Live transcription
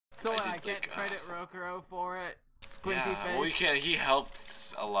So I can't credit Rokuro for it. Squinty face. Well, we can't. He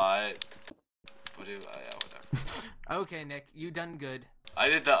helped a lot. But yeah, whatever. Okay, Nick, you done good. I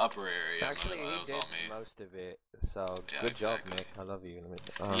did the upper area. Actually, that he was did all me. most of it. So good job, Nick. I love you.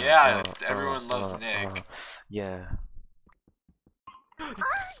 Everyone loves Nick. Yeah.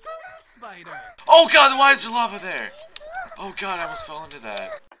 Spider. Oh god, why is there lava there? Oh god, I almost fell into that.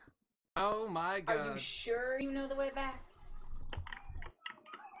 Oh my god. Are you sure you know the way back?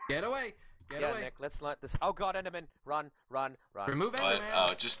 Get away. Get away. Nick, let's let this. Oh god, Enderman. Run. Remove But,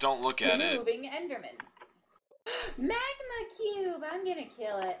 Enderman. just don't look at it. Removing Enderman. Magma cube! I'm gonna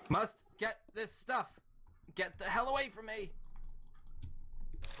kill it. Must get this stuff. Get the hell away from me.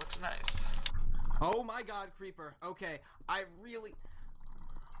 Looks nice. Oh my god, creeper. Okay, I really...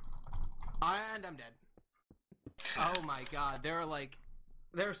 And I'm dead. Oh my god, there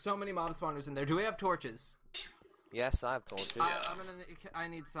are so many mob spawners in there. Do we have torches? Yes, I have torches. I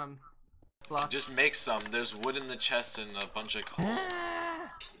need some blocks. Just make some. There's wood in the chest and a bunch of coal.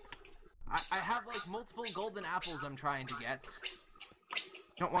 I have like multiple golden apples I'm trying to get.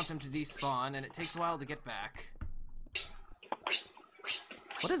 Don't want them to despawn, and it takes a while to get back.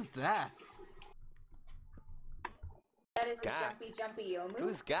 What is that? That is Gak. a jumpy Yomu.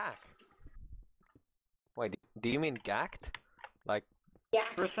 Who's Gak? Wait, do you mean Gacked? Like... Yeah.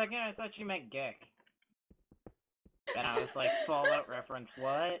 For a second, I thought you meant Gek. And I was like, Fallout reference,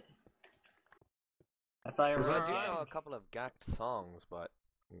 what? I thought you Because were I do wrong. know a couple of Gacked songs, but...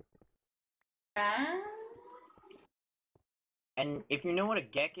 And if you know what a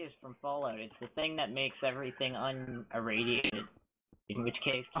Gek is from Fallout, it's the thing that makes everything unirradiated. In which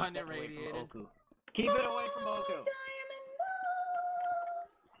case, keep it away from Unirradiated. Oku. Keep it away from Oku! Diamond,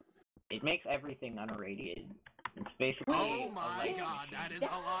 It makes everything unirradiated. It's basically Oh a my light god, machine. that is a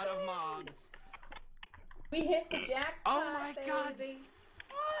lot of mobs. We hit the jackpot, Oh my god. baby.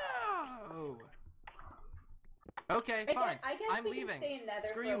 Whoa. Okay, fine. I guess I'm we can leaving. stay in Nether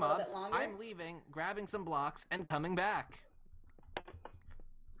Screw for you, a little mobs. bit longer. I'm leaving, grabbing some blocks, and coming back.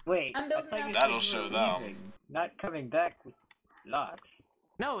 Wait, I'm I building thought you up- said That'll you were show them. leaving, not coming back with blocks.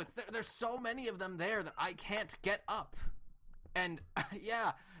 No, it's there's so many of them there that I can't get up. And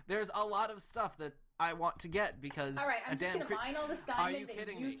yeah, there's a lot of stuff that I want to get because Alright, I'm a just damn gonna mine all this diamond Are you and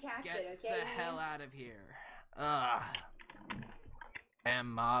kidding you me? catch Get it, okay? the hell out of here. Ugh.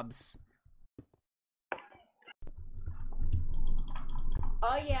 Damn mobs.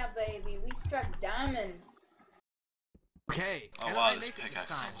 Oh yeah, baby, we struck diamond. Okay. Oh, can wow, I this make it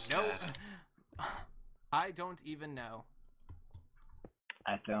pickaxe is almost time? dead. I don't even know.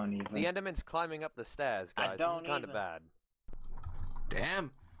 I don't even. The Enderman's climbing up the stairs, I guys. This is don't kind of even. bad.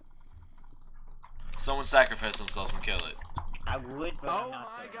 Damn. Someone sacrifice themselves and kill it. I would, but Oh I'm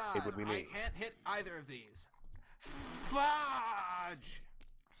not my there. god. It would be I me. can't hit either of these. Fudge!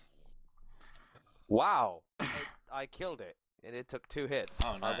 Wow! I killed it, and it took 2 hits.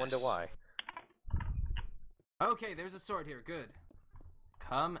 Oh, I wonder nice. why. Okay, there's a sword here. Good.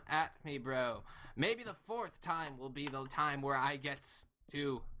 Come at me, bro. Maybe the 4th time will be the time where I get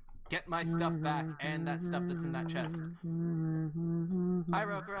to get my stuff back and that stuff that's in that chest. Hi,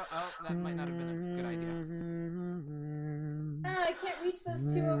 Rokuro. Oh, that might not have been a good idea. Ah, I can't reach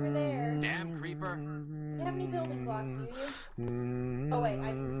those two over there. Damn creeper. Do you have any building blocks, you? Oh wait, I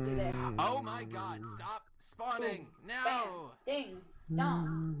can just do this. Oh my god, stop spawning. No. Bam, ding,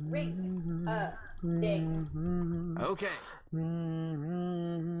 dong, ring, ding. Okay.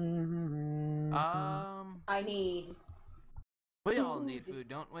 I need. We all need food,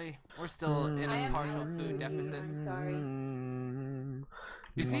 don't we? We're still in I a am partial out of food deficit. I'm sorry.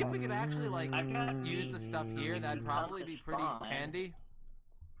 You see if we could actually like I've got use the stuff here, that'd probably be pretty Fine. handy.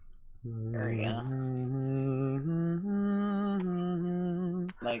 Area.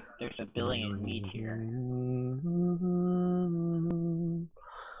 Like, there's a billion meat here.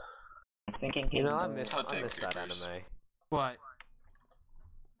 I'm thinking. You know, I getting miss I'll take that creepers. anime. What?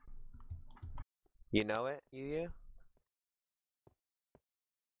 You know it, you?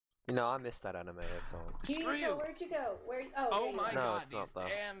 You know, I missed that anime, that's all. Screw you! Where'd you go? Where? Oh, Oh there you my go. No, god, it's these not, though.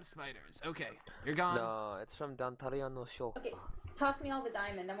 damn spiders. Okay, you're gone. No, it's from Dantaria no Shou. Okay, toss me all the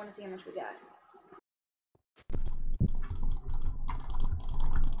diamond. I want to see how much we got.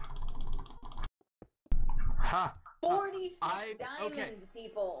 Ha! 46 okay. diamond,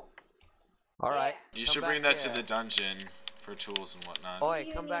 people. Alright. You come should back bring that to here. the dungeon for tools and whatnot. Oi,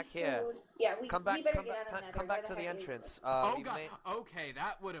 You come need back here. food. Yeah, we Come back, we better come get out of back, Nether. come Where back to the heck are we? entrance. Oh we god. may- Okay,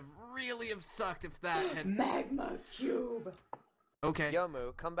 that would have really have sucked if that had. Magma cube. Okay.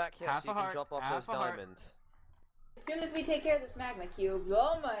 Yomu, come back here Half so you a can heart, drop off half those a heart. diamonds. As soon as we take care of this magma cube,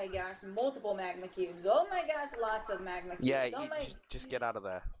 oh my gosh, multiple magma cubes. Oh my gosh, lots of magma cubes. Yeah, oh you my... just get out of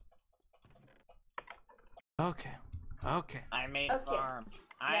there. Okay. Okay. I made Okay. farm.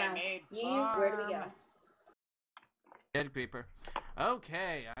 I Now, made you, farm. where do we go? Dead creeper.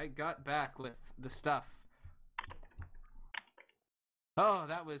 Okay, I got back with the stuff. Oh,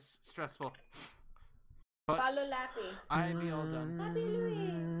 that was stressful. But Follow Lappy. I be all done. Happy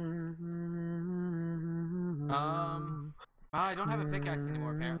Louis. I don't have a pickaxe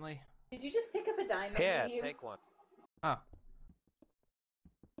anymore, apparently. Did you just pick up a diamond? Here, you? take one. Oh.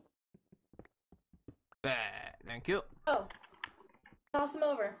 Thank you. Oh. Toss him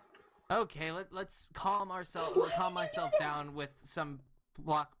over. Okay, let's calm myself down with some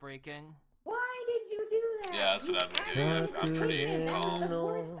block breaking. Why did you do that? Yeah, that's what I've been doing. I'm pretty calm. That's the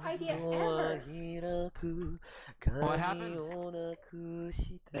worst idea ever. What happened?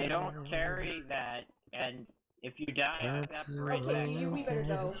 They don't carry that, and if you die, I have to break Okay, that. we better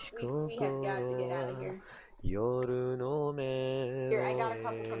go. We have got to get out of here. Here, I got a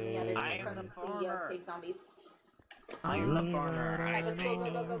couple from the other I am from the the farmer. pig zombies. I'm the farmer. Alright, let's go.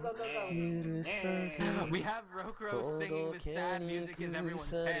 We have Rokro singing the sad music as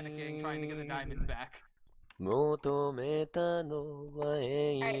everyone's panicking, trying to get the diamonds back. Alright,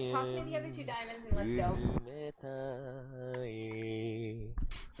 toss me the other 2 diamonds and let's go.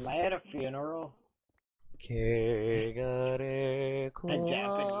 Am I at a funeral? A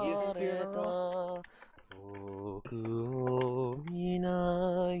Japanese funeral? 僕を見な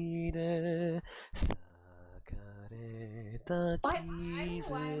いで裂かれた I don't know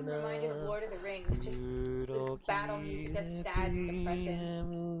why I'm reminded of Lord of the Rings. Just this battle music that's sad and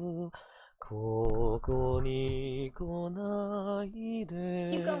depressing. ここに来ない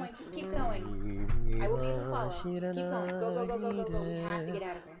で Keep going, just keep going. I will be able to follow. Just keep going. Go. We have to get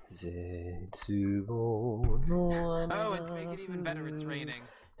out of here. 絶望の Oh, and to make it even better, it's raining.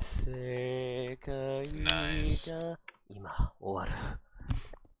 世界 Nice. が今終わる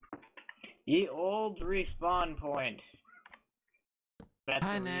Ye old respawn point. That's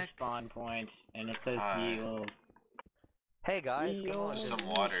Hi, the Nick. respawn point, and it says Hi. ye old. Hey guys, come on. There's some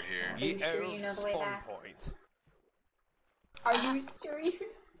water here. Are you sure you know the way Spawn back? point. Are you sure you?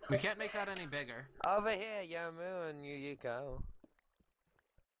 We can't make that any bigger. Over here, Yamu and Yuyiko.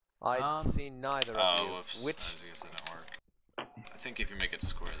 I see neither of Oh, you. whoops. Which? I guess that didn't work. I think if you make it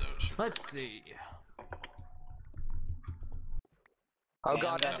square, though, it should. Let's see. Oh Yeah,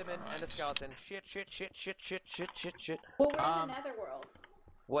 god, never Enderman and a mind. skeleton. Shit. Well, we're in the netherworld.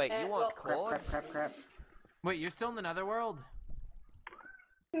 Wait, you want well, cords? Crap. Wait, you're still in the netherworld?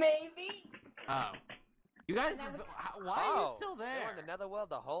 Maybe. Oh. You guys, And I was- why are you still You were there? in the netherworld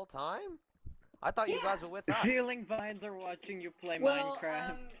the whole time? I thought you Yeah. guys were with The us. ceiling vines are watching you play Well,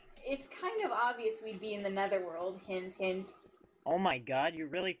 Minecraft. it's kind of obvious we'd be in the netherworld. Hint, hint. Oh my god, you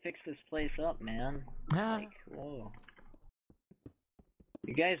really fixed this place up, man. Yeah. Like, whoa.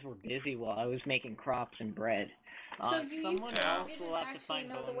 You guys were busy while I was making crops and bread. So you someone Yeah. else didn't will have to actually find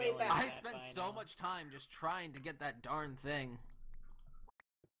know the bone way meal and back. I that spent by so now. much time just trying to get that darn thing.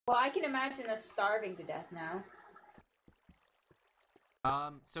 Well, I can imagine us starving to death now.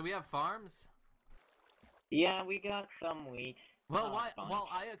 So we have farms? Yeah, we got some wheat. Well, Not a why? bunch. Well,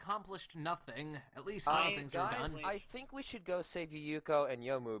 I accomplished nothing. At least some I- things were Guys, done. I think we should go save Yuyuko and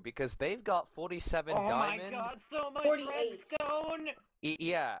Yomu because they've got 47 Oh diamond. my god, so much 48. redstone!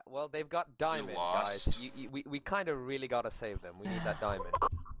 Yeah, well, they've got diamond, guys. lost. We kind of really gotta save them. We need that diamond.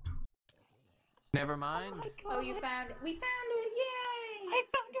 Never mind. Oh, you found it. We found it. Yay! I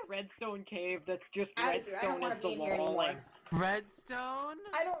found a redstone cave that's just Out of here. I don't redstone want as to be the in here anymore. walling. Redstone?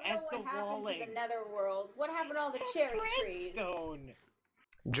 I don't know As what the happened walling. to the netherworld. What happened to all the cherry trees? Redstone!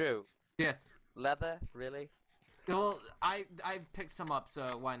 Drew, Yes. leather, really? Well, I picked some up,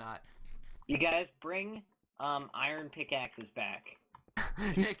 so why not? You guys bring iron pickaxes back.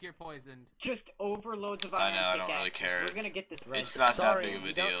 Nick, you're poisoned. Just overloads of I iron know, I don't really pickaxes. care. We're gonna get this redstone. It's not Sorry, that big of a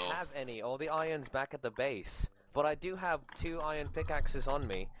we deal. don't have any. All the iron's back at the base. But I do have 2 iron pickaxes on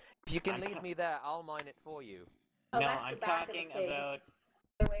me. If you can I'm lead ta- me there, I'll mine it for you. Oh, No, that's I'm the back of the talking pig. about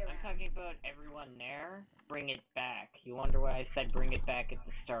The way I'm around. talking about everyone there. Bring it back. You wonder why I said bring it back at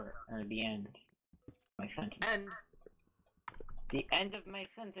the start or the end. My sentence. And The end of my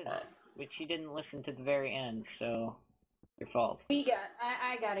sentence, which you didn't listen to the very end, so your fault.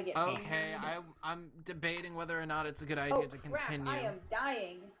 I gotta get okay, paid. I'm debating whether or not it's a good idea Oh to crap! continue I am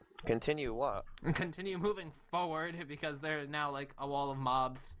dying. Continue what? continue moving forward because there's now like a wall of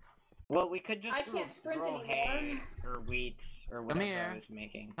mobs. Well, we could just I can't sprint grow hay anymore. or wheat or whatever here. I was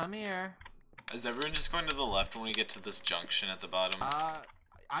making. Come here. Is everyone just going to the left when we get to this junction at the bottom?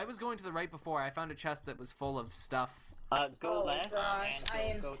 I was going to the right before. I found a chest that was full of stuff. Go Oh left. gosh, and I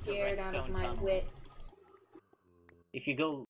am go to scared out of redstone my tunnel. wits. If you go